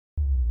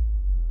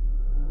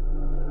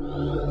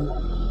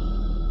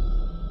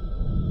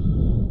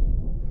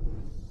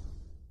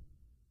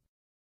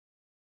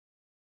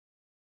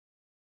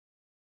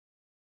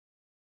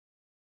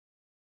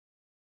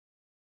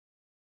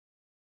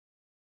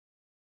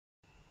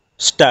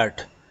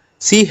Start.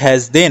 She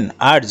has then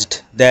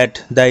urged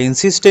that the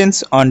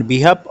insistence on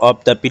behalf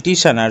of the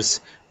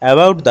petitioners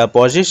about the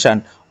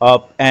possession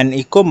of an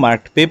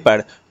eco-marked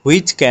paper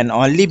which can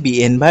only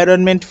be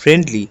environment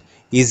friendly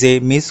is a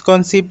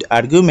misconceived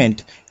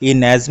argument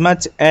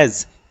inasmuch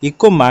as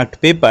eco-marked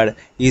paper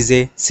is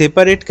a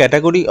separate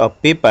category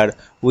of paper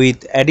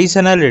with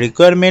additional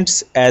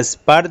requirements as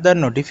per the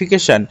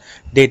notification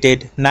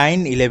dated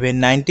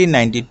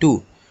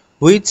 9/11/1992,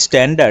 which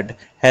standard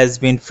has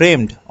been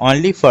framed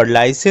only for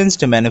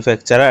licensed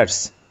manufacturers.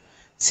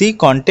 She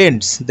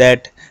contends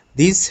that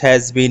this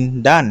has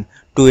been done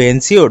to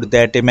ensure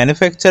that a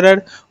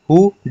manufacturer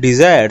who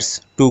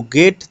desires to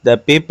get the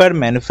paper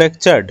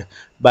manufactured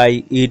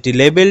by it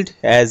labeled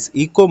as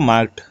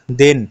eco-marked,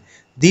 then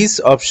this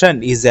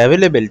option is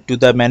available to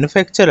the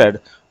manufacturer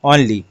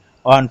only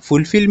on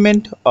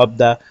fulfillment of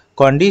the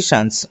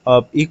conditions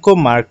of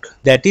eco-marked,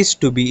 that is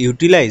to be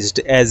utilized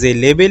as a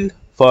label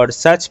for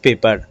such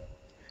paper.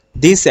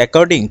 This,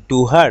 according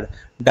to her,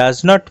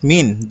 does not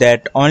mean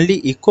that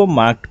only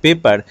eco-marked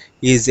paper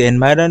is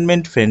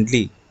environment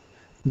friendly.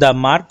 The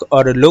mark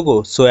or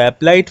logo so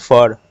applied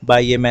for by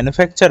a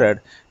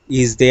manufacturer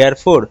is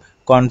therefore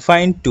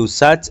confined to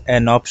such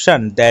an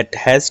option that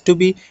has to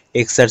be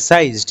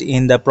exercised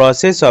in the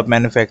process of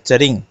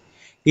manufacturing.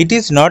 It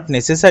is not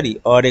necessary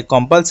or a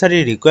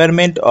compulsory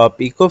requirement of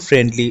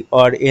eco-friendly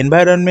or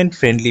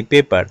environment-friendly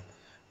paper.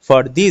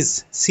 For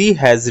this, she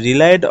has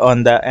relied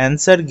on the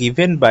answer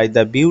given by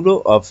the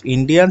Bureau of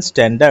Indian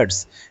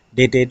Standards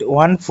dated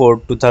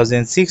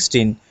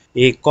 1/4/2016,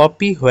 a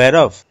copy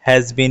whereof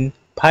has been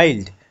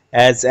filed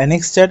as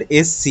Annexure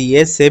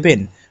SCA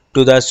 7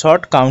 to the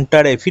short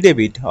counter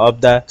affidavit of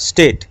the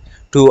state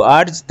to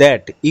urge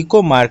that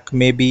eco mark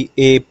may be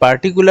a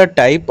particular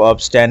type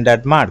of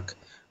standard mark,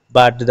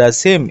 but the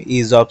same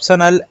is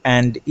optional,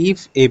 and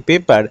if a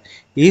paper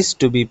is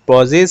to be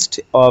possessed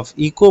of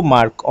eco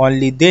mark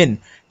only then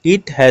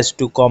it has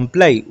to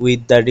comply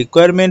with the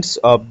requirements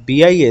of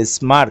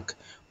BIS mark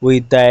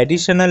with the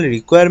additional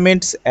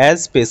requirements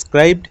as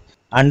prescribed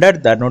under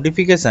the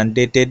notification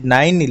dated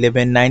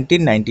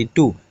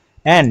 9/11/1992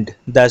 and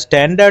the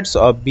standards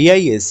of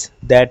BIS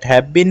that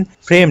have been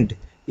framed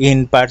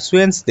in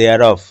pursuance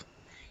thereof.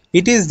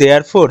 It is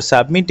therefore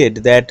submitted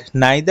that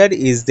neither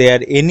is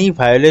there any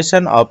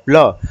violation of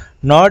law,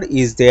 nor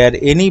is there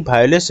any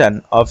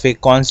violation of a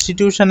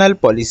constitutional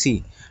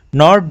policy,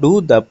 nor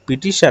do the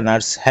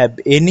petitioners have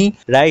any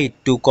right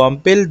to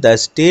compel the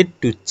state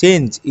to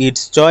change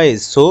its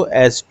choice so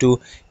as to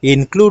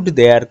include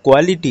their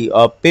quality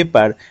of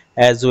paper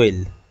as well.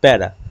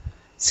 Para.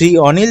 Sri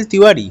Anil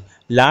Tiwari,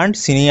 learned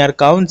senior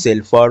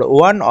counsel for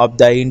one of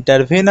the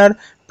intervener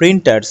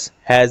printers,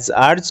 has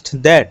urged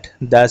that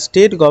the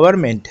state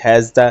government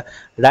has the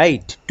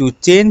right to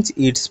change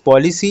its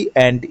policy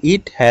and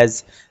it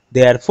has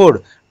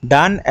therefore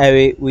done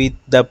away with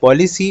the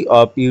policy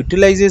of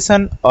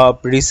utilization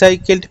of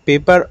recycled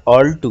paper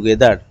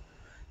altogether.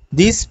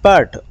 This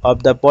part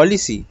of the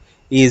policy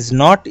is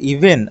not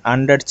even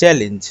under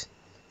challenge.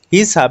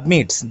 He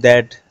submits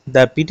that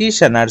the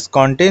petitioner's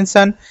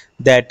contention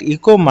that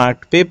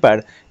eco-marked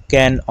paper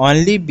can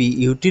only be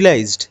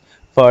utilized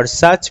for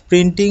such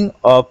printing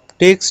of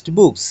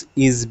textbooks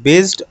is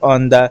based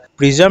on the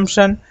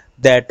presumption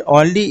that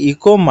only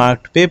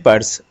eco-marked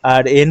papers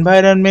are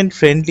environment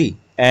friendly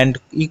and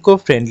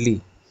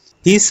eco-friendly.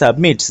 He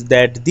submits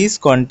that this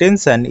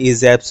contention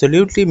is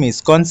absolutely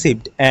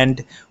misconceived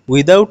and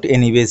without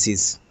any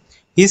basis.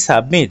 He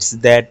submits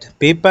that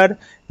paper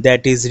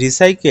that is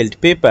recycled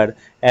paper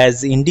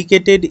as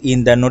indicated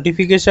in the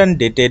notification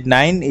dated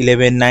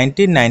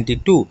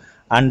 9/11/1992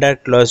 under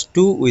clause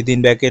 2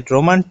 within bracket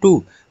Roman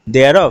 2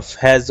 thereof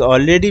has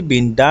already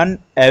been done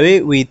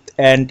away with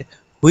and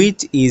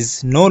which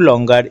is no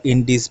longer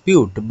in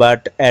dispute,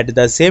 but at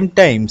the same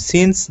time,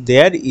 since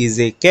there is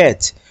a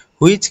catch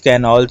which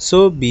can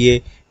also be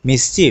a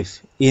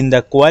mischief in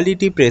the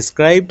quality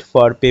prescribed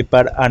for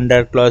paper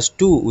under clause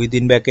 2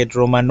 within bracket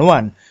Roman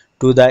 1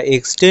 to the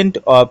extent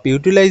of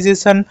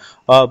utilization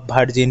of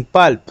virgin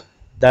pulp,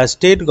 the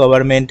state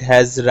government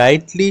has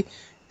rightly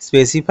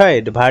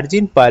specified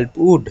virgin pulp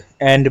wood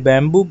and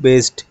bamboo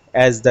based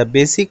as the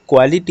basic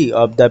quality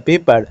of the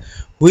paper,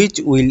 which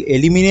will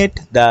eliminate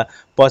the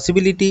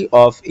possibility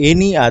of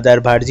any other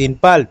virgin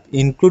pulp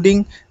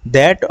including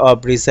that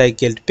of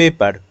recycled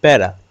paper.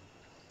 Para.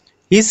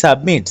 He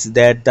submits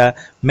that the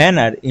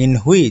manner in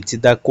which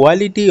the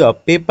quality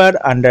of paper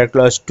under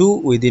clause 2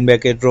 within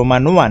bracket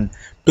Roman 1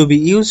 to be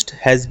used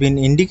has been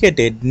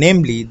indicated,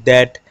 namely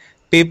that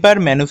paper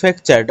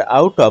manufactured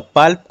out of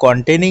pulp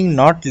containing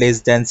not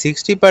less than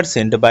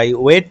 60% by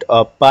weight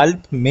of pulp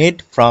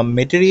made from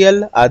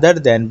material other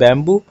than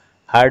bamboo,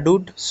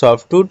 hardwood,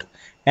 softwood,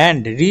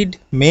 and reed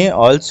may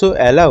also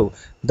allow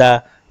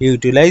the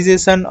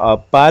utilization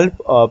of pulp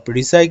of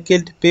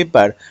recycled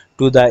paper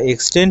to the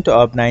extent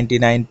of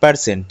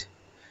 99%.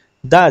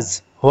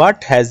 Thus,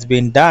 what has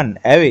been done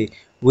away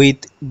with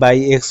by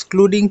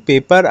excluding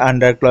paper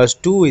under clause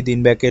 2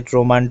 within bracket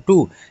Roman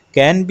 2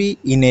 can be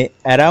in a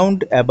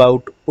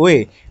roundabout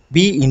way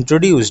be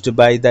introduced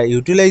by the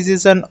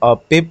utilization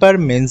of paper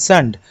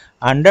mentioned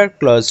under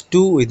clause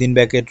 2 within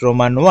bracket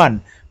Roman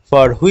 1,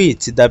 for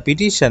which the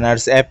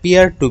petitioners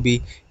appear to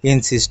be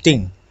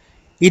insisting.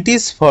 It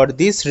is for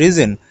this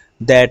reason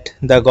that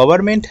the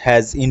government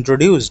has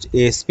introduced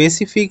a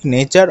specific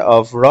nature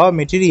of raw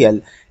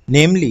material,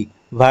 namely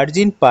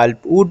virgin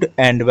pulp wood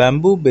and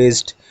bamboo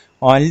based,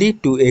 only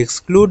to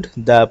exclude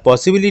the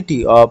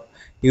possibility of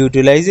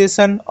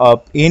utilization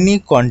of any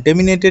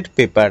contaminated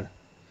paper.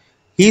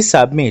 He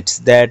submits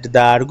that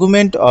the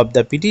argument of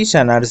the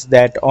petitioners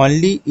that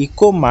only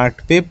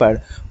eco-marked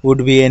paper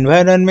would be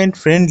environment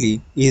friendly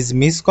is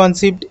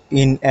misconceived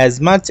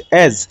inasmuch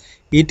as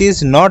it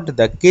is not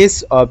the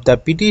case of the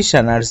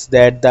petitioners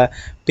that the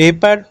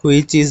paper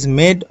which is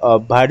made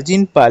of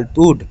virgin pulp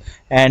wood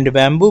and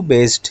bamboo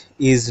based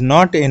is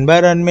not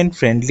environment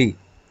friendly.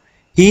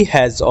 He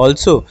has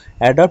also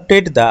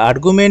adopted the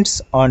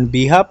arguments on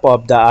behalf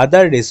of the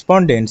other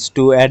respondents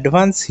to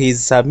advance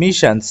his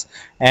submissions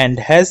and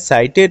has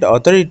cited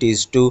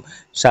authorities to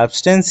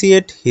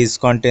substantiate his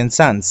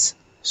contentions.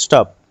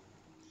 Stop.